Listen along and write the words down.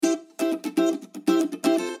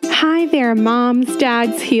Hi there, moms,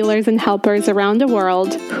 dads, healers, and helpers around the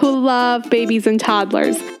world who love babies and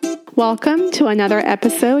toddlers. Welcome to another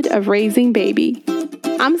episode of Raising Baby.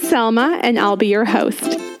 I'm Selma, and I'll be your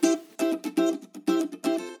host.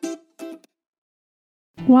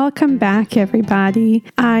 Welcome back, everybody.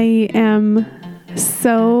 I am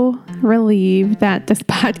so relieved that this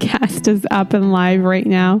podcast is up and live right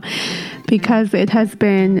now, because it has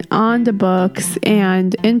been on the books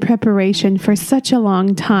and in preparation for such a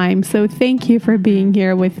long time. So thank you for being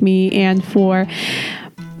here with me and for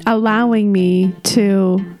allowing me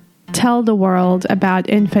to tell the world about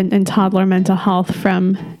infant and toddler mental health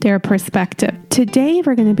from their perspective. Today,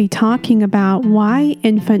 we're going to be talking about why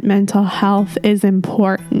infant mental health is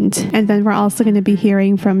important. And then we're also going to be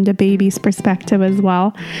hearing from the baby's perspective as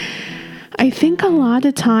well. I think a lot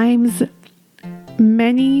of times,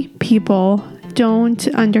 many people don't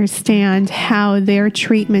understand how their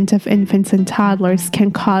treatment of infants and toddlers can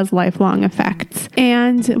cause lifelong effects.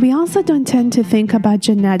 And we also don't tend to think about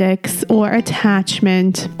genetics or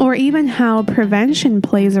attachment or even how prevention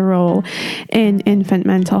plays a role in infant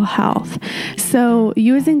mental health. So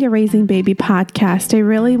using the Raising Baby podcast, I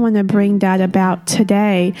really want to bring that about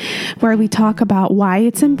today, where we talk about why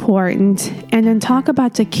it's important and then talk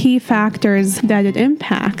about the key factors that it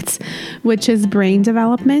impacts, which is brain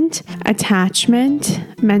development, attachment,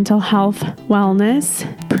 mental health, wellness,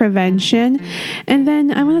 prevention, and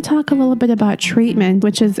then I want to talk a little bit about treatment,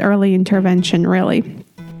 which is early intervention, really.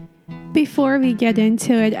 Before we get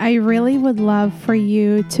into it, I really would love for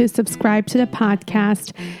you to subscribe to the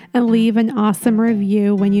podcast and leave an awesome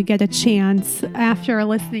review when you get a chance after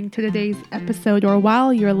listening to today's episode or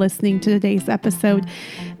while you're listening to today's episode,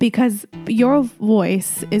 because your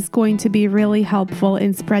voice is going to be really helpful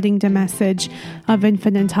in spreading the message of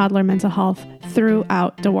infant and toddler mental health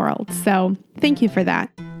throughout the world. So thank you for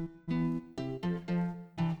that.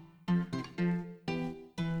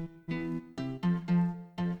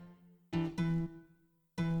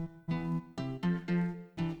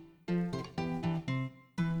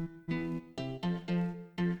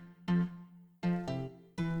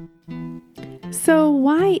 So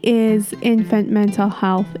why is infant mental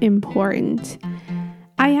health important?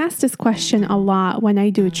 I ask this question a lot when I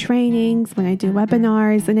do trainings, when I do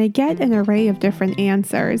webinars, and I get an array of different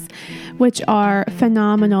answers, which are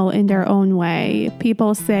phenomenal in their own way.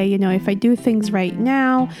 People say, if I do things right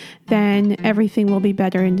now, then everything will be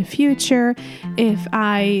better in the future. If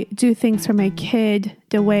I do things for my kid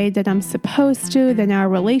the way that I'm supposed to, then our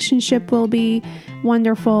relationship will be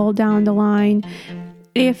wonderful down the line.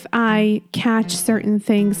 If I catch certain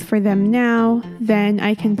things for them now, then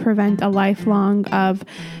I can prevent a lifelong of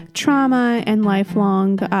trauma and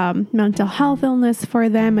lifelong mental health illness for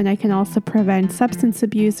them, and I can also prevent substance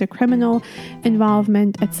abuse or criminal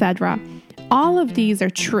involvement, etc. All of these are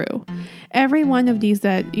true. Every one of these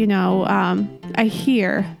that, I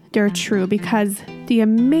hear, they're true, because the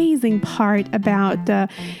amazing part about the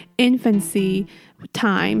infancy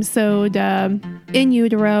time, so the in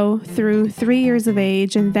utero through 3 years of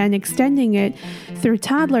age, and then extending it through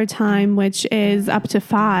toddler time, which is up to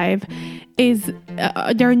 5, is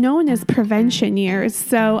they're known as prevention years.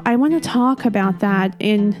 So I want to talk about that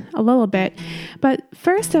in a little bit. But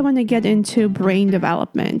first, I want to get into brain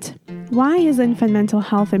development. Why is infant mental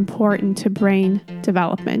health important to brain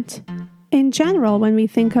development? In general, when we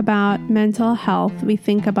think about mental health, we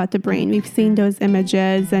think about the brain. We've seen those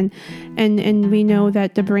images, and we know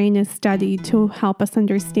that the brain is studied to help us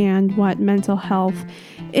understand what mental health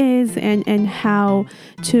is and how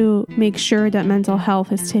to make sure that mental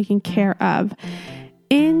health is taken care of.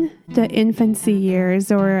 In the infancy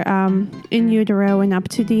years, or in utero and up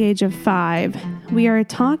to the age of 5, we are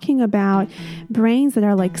talking about brains that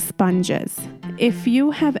are like sponges. If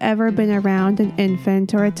you have ever been around an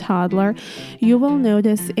infant or a toddler, you will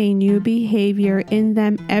notice a new behavior in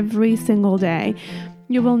them every single day.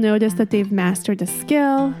 You will notice that they've mastered a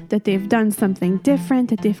skill, that they've done something different,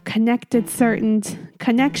 that they've connected certain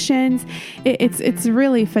connections. It's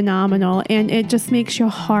really phenomenal, and it just makes your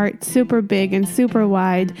heart super big and super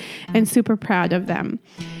wide and super proud of them.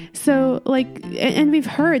 So and we've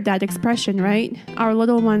heard that expression, right? Our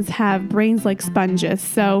little ones have brains like sponges.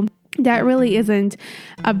 So that really isn't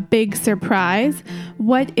a big surprise.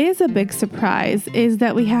 What is a big surprise is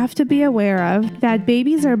that we have to be aware of that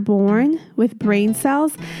babies are born with brain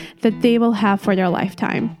cells that they will have for their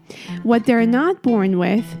lifetime. What they're not born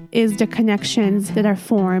with is the connections that are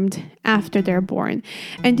formed after they're born.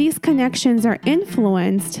 And these connections are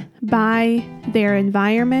influenced by their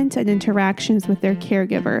environment and interactions with their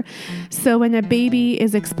caregiver. So when a baby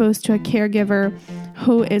is exposed to a caregiver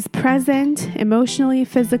who is present emotionally,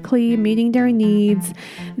 physically, meeting their needs,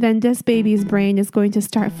 then this baby's brain is going to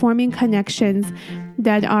start forming connections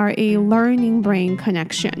that are a learning brain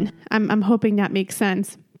connection. I'm hoping that makes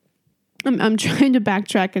sense. I'm trying to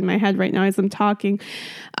backtrack in my head right now as I'm talking.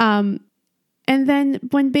 And then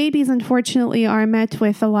when babies, unfortunately, are met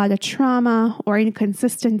with a lot of trauma or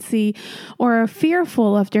inconsistency or are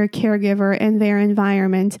fearful of their caregiver and their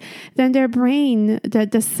environment, then their brain,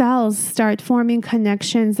 the cells start forming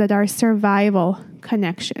connections that are survival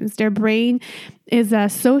connections. Their brain is a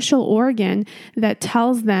social organ that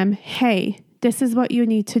tells them, hey, this is what you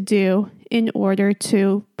need to do in order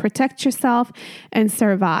to protect yourself and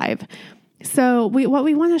survive. So what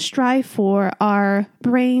we want to strive for are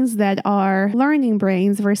brains that are learning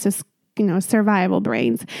brains versus, survival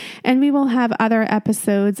brains. And we will have other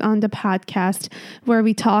episodes on the podcast where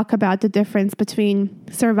we talk about the difference between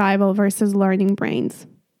survival versus learning brains.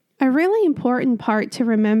 A really important part to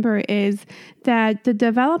remember is that the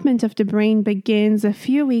development of the brain begins a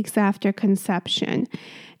few weeks after conception.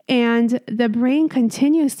 And the brain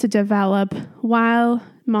continues to develop while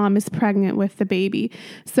mom is pregnant with the baby.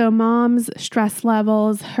 So mom's stress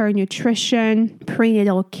levels, her nutrition,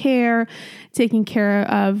 prenatal care, taking care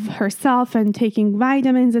of herself and taking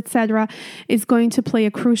vitamins, etc., is going to play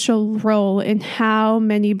a crucial role in how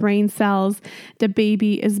many brain cells the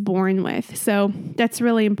baby is born with. So that's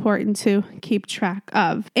really important to keep track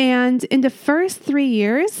of. And in the first 3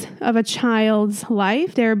 years of a child's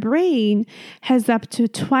life, their brain has up to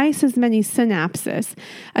twice as many synapses.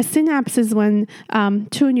 A synapse is when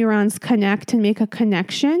two neurons connect and make a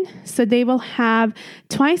connection. So they will have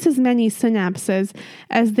twice as many synapses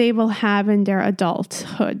as they will have in their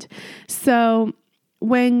adulthood. So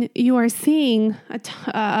when you are seeing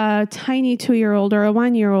a tiny 2-year-old or a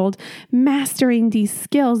 1-year-old mastering these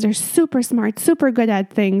skills, they're super smart, super good at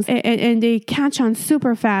things, and they catch on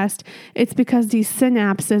super fast, it's because these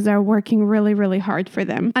synapses are working really, really hard for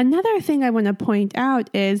them. Another thing I want to point out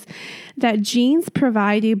is that genes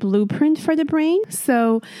provide a blueprint for the brain.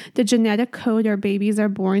 So the genetic code our babies are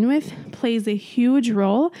born with plays a huge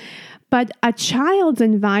role, but a child's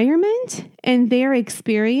environment and their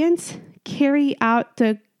experience carry out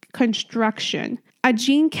the construction. A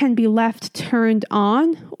gene can be left turned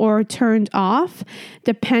on or turned off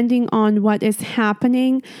depending on what is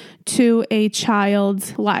happening to a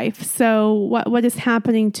child's life. So what is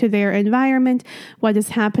happening to their environment, what is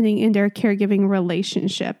happening in their caregiving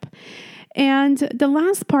relationship. And the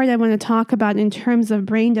last part I want to talk about in terms of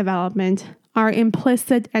brain development are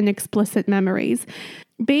implicit and explicit memories.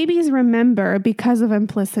 Babies remember because of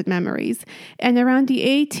implicit memories, and around the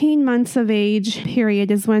 18 months of age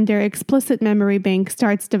period is when their explicit memory bank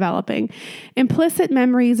starts developing. Implicit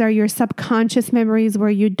memories are your subconscious memories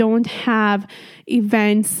where you don't have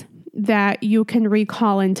events that you can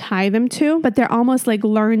recall and tie them to, but they're almost like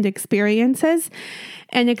learned experiences.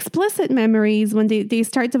 And explicit memories, when they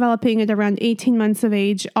start developing at around 18 months of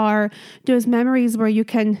age, are those memories where you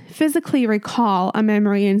can physically recall a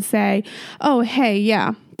memory and say, oh, hey,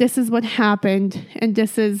 yeah, this is what happened, and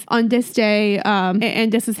this is on this day,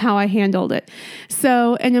 and this is how I handled it.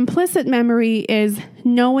 So an implicit memory is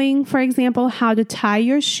knowing, for example, how to tie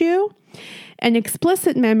your shoe. An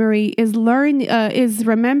explicit memory is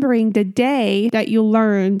remembering the day that you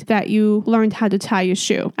learned how to tie your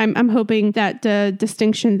shoe. I'm hoping that the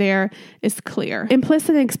distinction there is clear.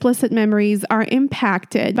 Implicit and explicit memories are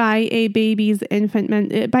impacted by a baby's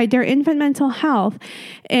by their infant mental health.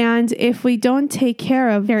 And if we don't take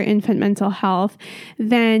care of their infant mental health,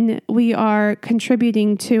 then we are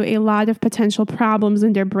contributing to a lot of potential problems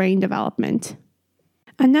in their brain development.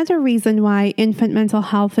 Another reason why infant mental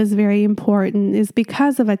health is very important is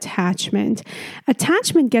because of attachment.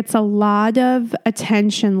 Attachment gets a lot of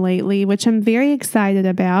attention lately, which I'm very excited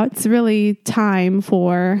about. It's really time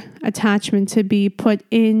for attachment to be put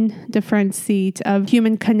in the front seat of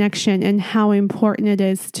human connection and how important it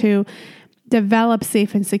is to develop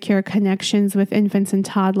safe and secure connections with infants and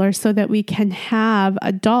toddlers so that we can have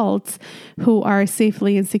adults who are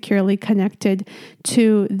safely and securely connected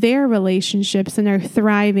to their relationships and are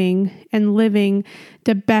thriving and living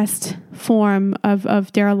the best form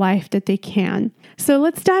of their life that they can. So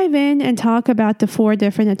let's dive in and talk about the 4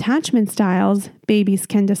 different attachment styles babies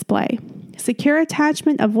can display. Secure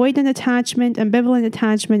attachment, avoidant attachment, ambivalent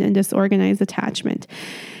attachment, and disorganized attachment.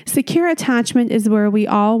 Secure attachment is where we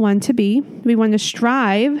all want to be. We want to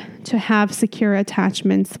strive to have secure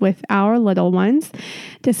attachments with our little ones.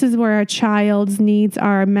 This is where our child's needs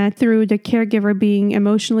are met through the caregiver being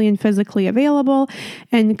emotionally and physically available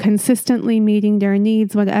and consistently meeting their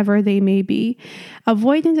needs, whatever they may be.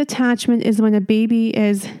 Avoidant attachment is when a baby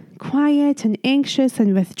is quiet and anxious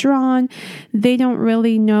and withdrawn. They don't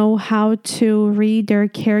really know how to read their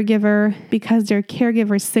caregiver because their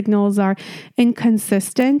caregiver signals are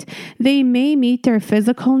inconsistent. They may meet their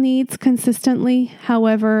physical needs consistently.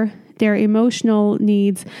 However, their emotional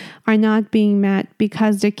needs are not being met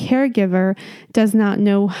because the caregiver does not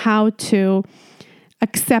know how to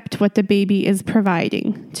accept what the baby is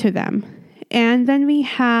providing to them. And then we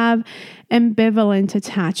have ambivalent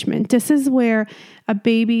attachment. This is where a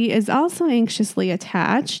baby is also anxiously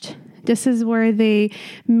attached. This is where they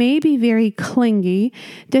may be very clingy.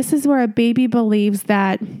 This is where a baby believes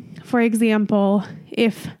that, for example,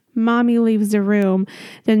 if mommy leaves the room,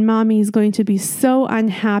 then mommy is going to be so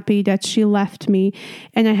unhappy that she left me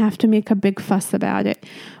and I have to make a big fuss about it.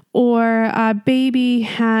 Or a baby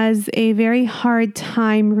has a very hard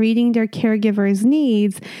time reading their caregiver's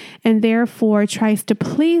needs and therefore tries to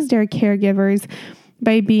please their caregivers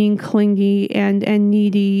by being clingy and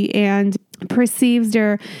needy and perceives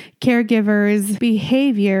their caregiver's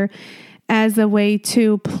behavior as a way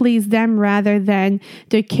to please them rather than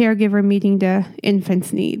the caregiver meeting the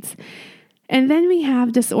infant's needs. And then we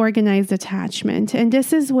have disorganized attachment. And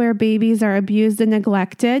this is where babies are abused and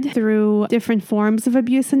neglected through different forms of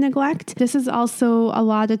abuse and neglect. This is also a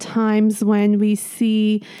lot of times when we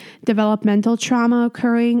see developmental trauma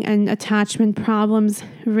occurring and attachment problems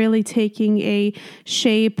really taking a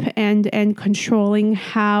shape and controlling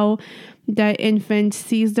how the infant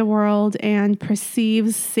sees the world and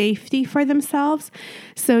perceives safety for themselves.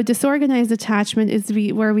 So disorganized attachment is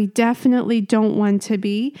where we definitely don't want to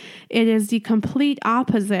be. It is the complete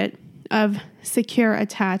opposite of secure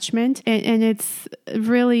attachment. And it's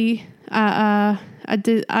really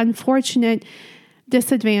unfortunate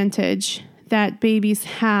disadvantage that babies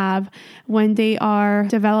have when they are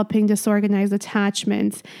developing disorganized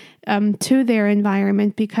attachments to their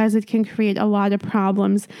environment, because it can create a lot of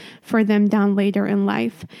problems for them down later in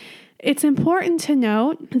life. It's important to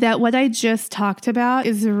note that what I just talked about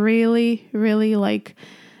is really, really like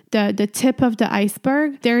the tip of the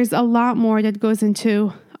iceberg. There's a lot more that goes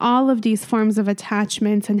into all of these forms of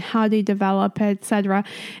attachments and how they develop, etc.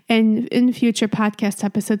 And in future podcast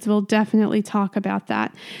episodes, we'll definitely talk about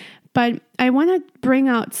that. But I want to bring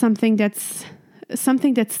out something that's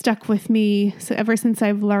stuck with me ever since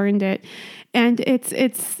I've learned it. And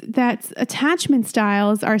it's that attachment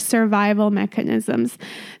styles are survival mechanisms.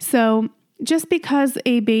 So just because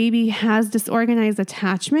a baby has disorganized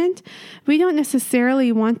attachment, we don't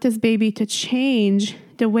necessarily want this baby to change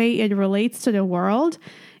the way it relates to the world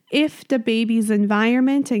if the baby's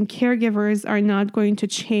environment and caregivers are not going to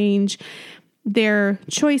change their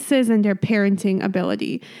choices and their parenting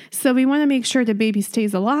ability. So we want to make sure the baby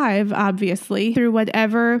stays alive, obviously, through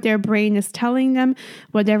whatever their brain is telling them,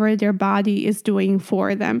 whatever their body is doing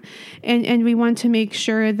for them. And we want to make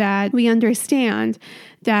sure that we understand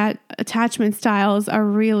that attachment styles are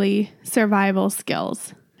really survival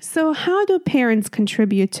skills. So how do parents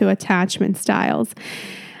contribute to attachment styles?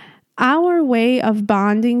 Our way of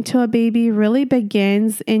bonding to a baby really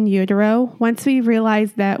begins in utero. Once we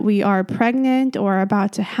realize that we are pregnant or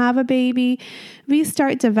about to have a baby, we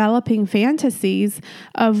start developing fantasies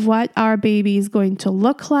of what our baby is going to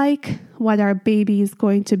look like, what our baby is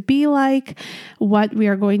going to be like, what we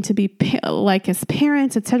are going to be like as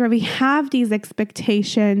parents, etc. We have these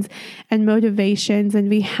expectations and motivations, and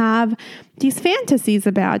we have these fantasies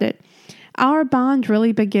about it. Our bond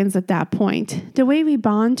really begins at that point. The way we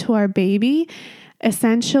bond to our baby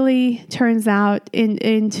essentially turns out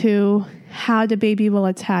into how the baby will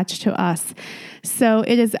attach to us. So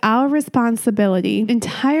it is our responsibility,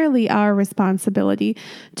 entirely our responsibility,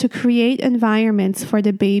 to create environments for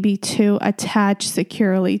the baby to attach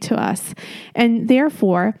securely to us. And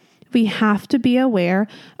therefore, we have to be aware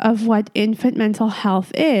of what infant mental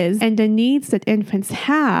health is and the needs that infants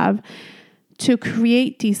have to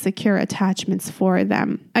create these secure attachments for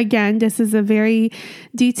them. Again, this is a very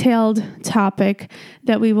detailed topic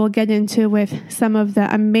that we will get into with some of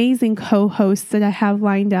the amazing co-hosts that I have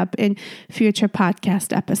lined up in future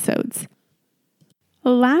podcast episodes.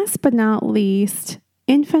 Last but not least,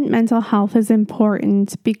 infant mental health is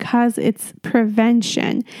important because it's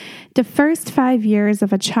prevention. The first 5 years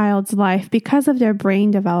of a child's life, because of their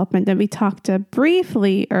brain development that we talked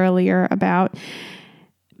briefly earlier about,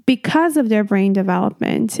 because of their brain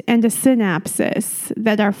development and the synapses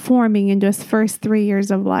that are forming in those first 3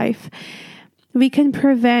 years of life, we can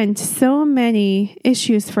prevent so many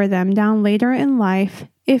issues for them down later in life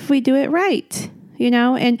if we do it right.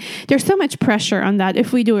 And there's so much pressure on that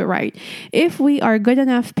if we do it right. If we are good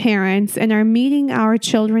enough parents and are meeting our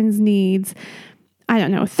children's needs, I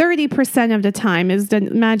don't know, 30% of the time is the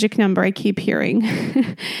magic number I keep hearing.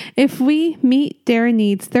 If we meet their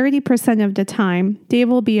needs 30% of the time, they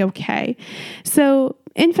will be okay. So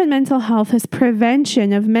infant mental health is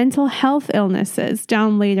prevention of mental health illnesses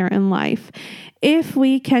down later in life. If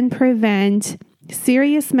we can prevent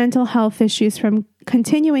serious mental health issues from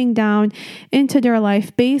continuing down into their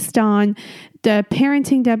life based on the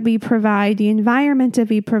parenting that we provide, the environment that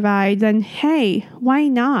we provide, then hey, why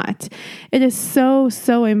not? It is so,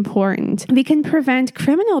 so important. We can prevent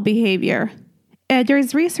criminal behavior.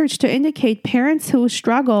 There's research to indicate parents who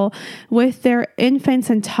struggle with their infants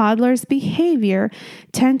and toddlers' behavior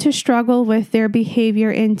tend to struggle with their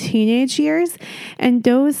behavior in teenage years, and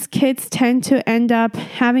those kids tend to end up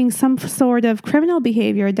having some sort of criminal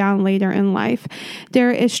behavior down later in life.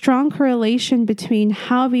 There is strong correlation between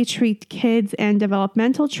how we treat kids and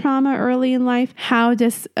developmental trauma early in life, how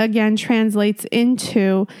this again translates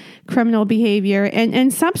into criminal behavior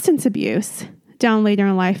and substance abuse down later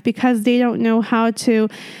in life, because they don't know how to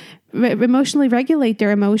emotionally regulate their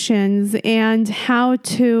emotions and how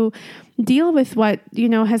to deal with what,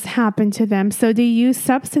 has happened to them. So they use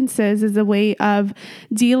substances as a way of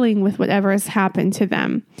dealing with whatever has happened to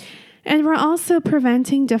them. And we're also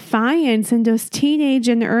preventing defiance in those teenage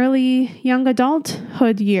and early young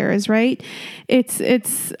adulthood years, right?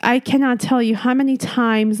 I cannot tell you how many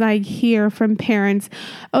times I hear from parents,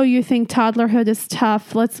 oh, you think toddlerhood is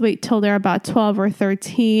tough? Let's wait till they're about 12 or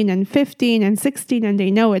 13 and 15 and 16 and they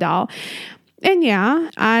know it all. And yeah,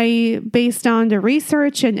 based on the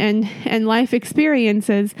research and life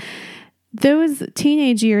experiences, those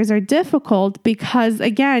teenage years are difficult because,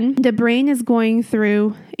 again, the brain is going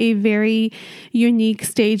through a very unique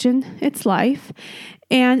stage in its life,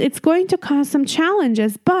 and it's going to cause some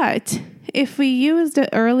challenges. But if we use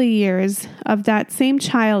the early years of that same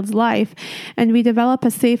child's life and we develop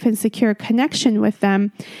a safe and secure connection with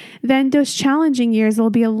them, then those challenging years will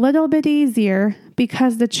be a little bit easier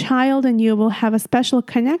because the child and you will have a special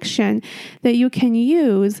connection that you can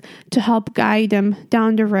use to help guide them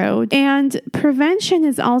down the road. And prevention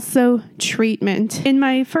is also treatment. In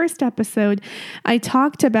my first episode, I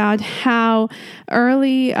talked about how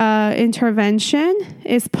early intervention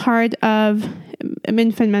is part of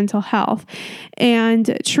infant mental health.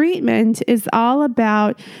 And treatment is all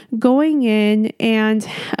about going in and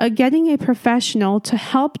getting a professional to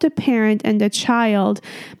help the parent and the child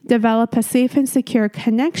develop a safe and secure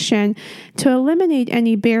connection to eliminate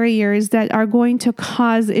any barriers that are going to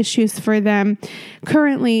cause issues for them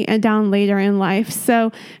currently and down later in life.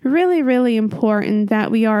 So really, really important that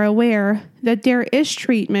we are aware that there is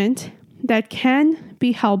treatment that can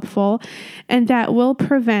be helpful and that will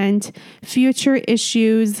prevent future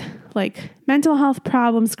issues like mental health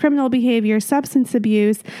problems, criminal behavior, substance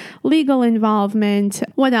abuse, legal involvement.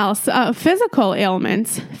 What else? Physical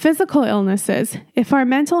ailments, physical illnesses. If our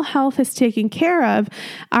mental health is taken care of,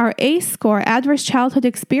 our ACE score, adverse childhood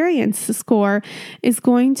experience score, is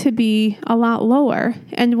going to be a lot lower.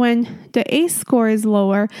 And when the ACE score is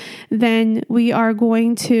lower, then we are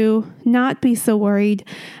going to not be so worried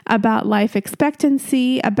about life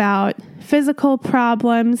expectancy, about physical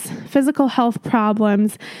problems, physical health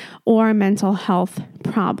problems, or mental health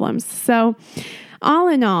problems. So all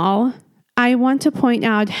in all, I want to point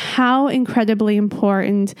out how incredibly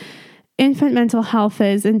important infant mental health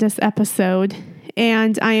is in this episode.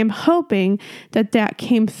 And I am hoping that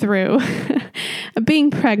came through.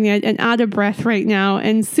 Being pregnant and out of breath right now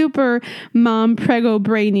and super mom prego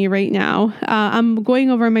brainy right now. I'm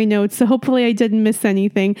going over my notes, so hopefully I didn't miss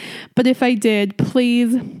anything. But if I did,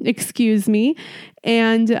 please excuse me.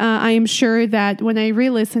 And I am sure that when I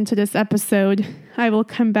re-listen to this episode, I will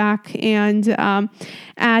come back and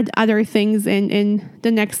add other things in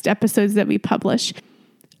the next episodes that we publish.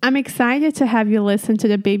 I'm excited to have you listen to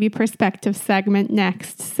the Baby Perspective segment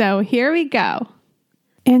next. So here we go.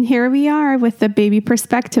 And here we are with the Baby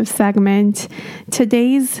Perspective segment.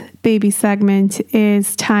 Today's baby segment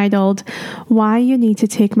is titled, Why You Need to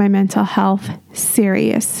Take My Mental Health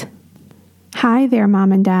Serious. Hi there,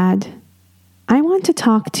 Mom and Dad. I want to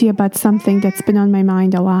talk to you about something that's been on my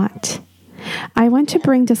mind a lot. I want to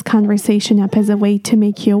bring this conversation up as a way to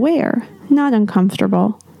make you aware, not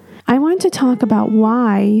uncomfortable. I want to talk about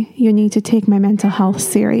why you need to take my mental health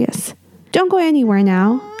serious. Don't go anywhere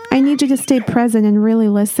now. I need you to stay present and really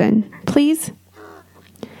listen, please.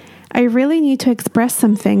 I really need to express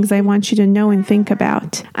some things I want you to know and think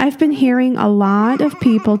about. I've been hearing a lot of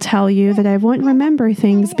people tell you that I won't remember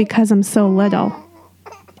things because I'm so little.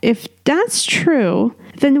 If that's true,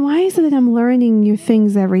 then why is it that I'm learning new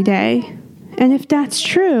things every day? And if that's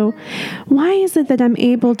true, why is it that I'm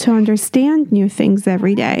able to understand new things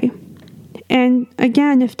every day? And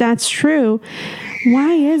again, if that's true,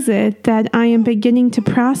 why is it that I am beginning to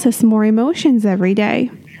process more emotions every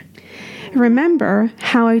day? Remember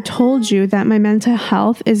how I told you that my mental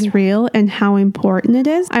health is real and how important it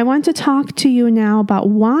is? I want to talk to you now about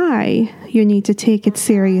why you need to take it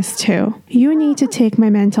serious too. You need to take my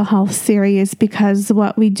mental health serious because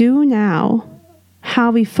what we do now,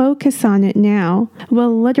 how we focus on it now,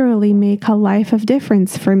 will literally make a life of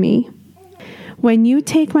difference for me. When you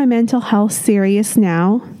take my mental health serious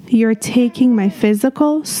now, you're taking my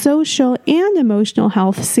physical, social, and emotional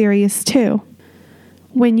health serious too.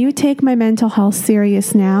 When you take my mental health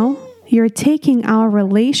serious now, you're taking our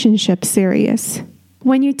relationship serious.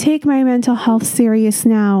 When you take my mental health serious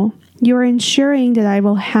now, you're ensuring that I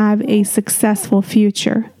will have a successful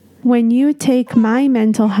future. When you take my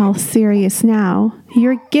mental health serious now,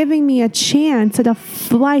 you're giving me a chance at a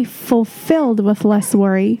life fulfilled with less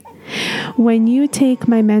worry. When you take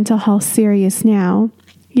my mental health serious now,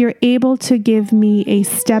 you're able to give me a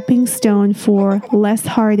stepping stone for less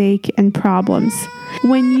heartache and problems.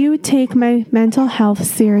 When you take my mental health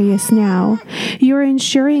serious now, you're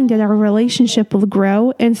ensuring that our relationship will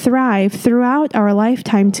grow and thrive throughout our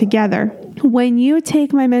lifetime together. When you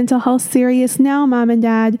take my mental health serious now, Mom and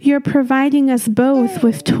Dad, you're providing us both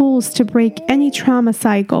with tools to break any trauma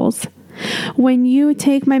cycles. When you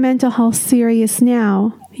take my mental health serious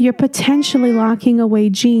now, you're potentially locking away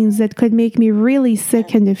genes that could make me really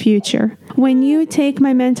sick in the future. When you take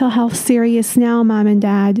my mental health serious now, Mom and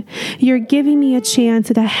Dad, you're giving me a chance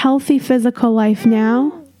at a healthy physical life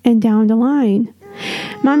now and down the line.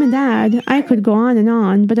 Mom and Dad, I could go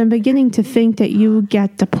on, but I'm beginning to think that you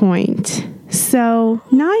get the point. So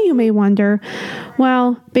now you may wonder,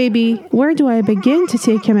 well, baby, where do I begin to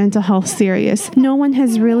take your mental health serious? No one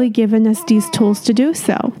has really given us these tools to do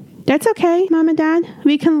so. That's okay, Mom and Dad.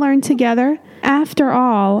 We can learn together. After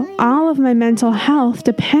all of my mental health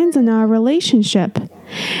depends on our relationship.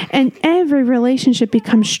 And every relationship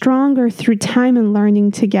becomes stronger through time and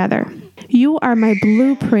learning together. You are my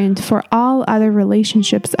blueprint for all other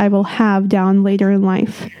relationships I will have down later in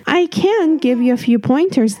life. I can give you a few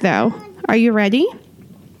pointers though. Are you ready?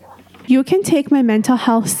 You can take my mental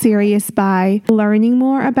health serious by learning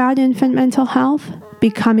more about infant mental health,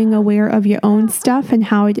 becoming aware of your own stuff and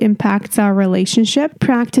how it impacts our relationship,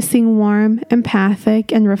 practicing warm,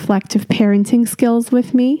 empathic, and reflective parenting skills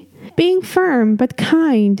with me, being firm but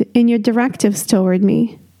kind in your directives toward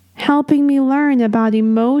me, helping me learn about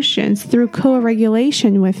emotions through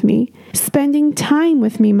co-regulation with me, spending time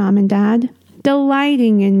with me, Mom and Dad,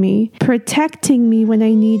 delighting in me, protecting me when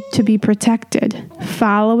I need to be protected,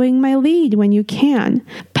 following my lead when you can,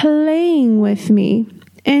 playing with me,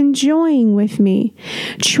 enjoying with me,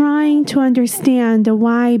 trying to understand the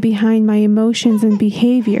why behind my emotions and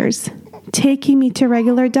behaviors, taking me to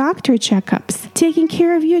regular doctor checkups, taking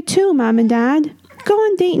care of you too, Mom and Dad. Go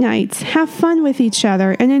on date nights, have fun with each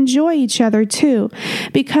other, and enjoy each other too.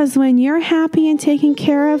 Because when you're happy and taken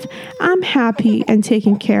care of, I'm happy and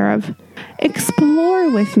taken care of.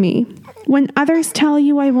 Explore with me. When others tell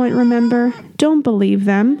you I won't remember, don't believe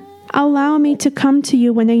them. Allow me to come to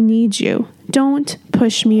you when I need you. Don't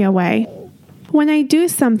push me away. When I do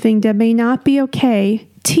something that may not be okay,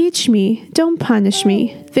 teach me. Don't punish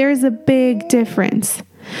me. There's a big difference.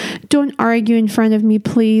 Don't argue in front of me,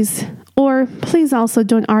 please. Or please also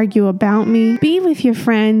don't argue about me. Be with your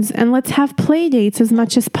friends and let's have play dates as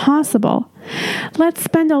much as possible. Let's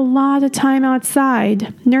spend a lot of time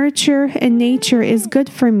outside. Nurture and nature is good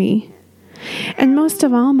for me. And most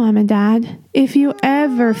of all, Mom and Dad, if you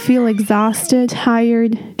ever feel exhausted,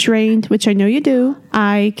 tired, drained, which I know you do,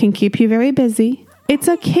 I can keep you very busy. It's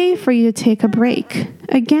okay for you to take a break.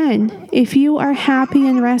 Again, if you are happy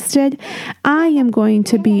and rested, I am going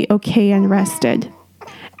to be okay and rested.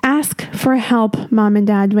 Ask for help, Mom and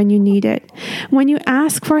Dad, when you need it. When you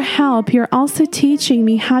ask for help, you're also teaching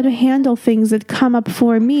me how to handle things that come up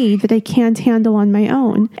for me that I can't handle on my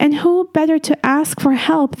own. And who better to ask for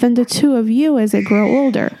help than the two of you as I grow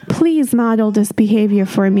older? Please model this behavior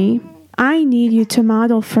for me. I need you to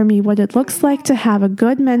model for me what it looks like to have a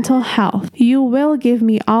good mental health. You will give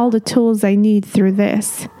me all the tools I need through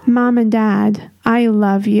this. Mom and Dad, I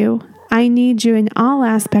love you. I need you in all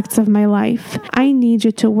aspects of my life. I need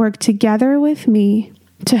you to work together with me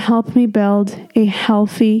to help me build a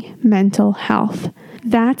healthy mental health.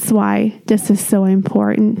 That's why this is so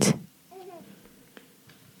important.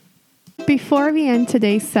 Before we end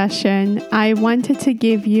today's session, I wanted to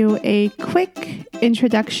give you a quick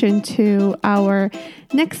introduction to our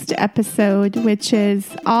next episode, which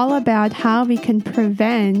is all about how we can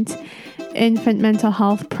prevent infant mental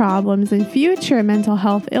health problems and future mental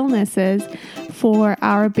health illnesses for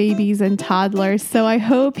our babies and toddlers. So I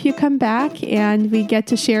hope you come back and we get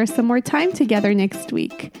to share some more time together next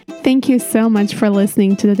week. Thank you so much for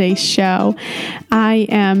listening to today's show. I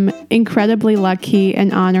am incredibly lucky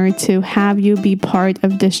and honored to have you be part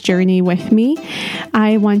of this journey with me.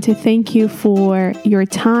 I want to thank you for your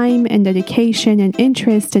time and dedication and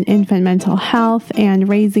interest in infant mental health and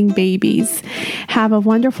raising babies. Have a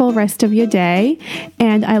wonderful rest of your day,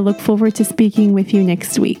 and I look forward to speaking with you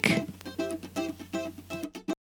next week.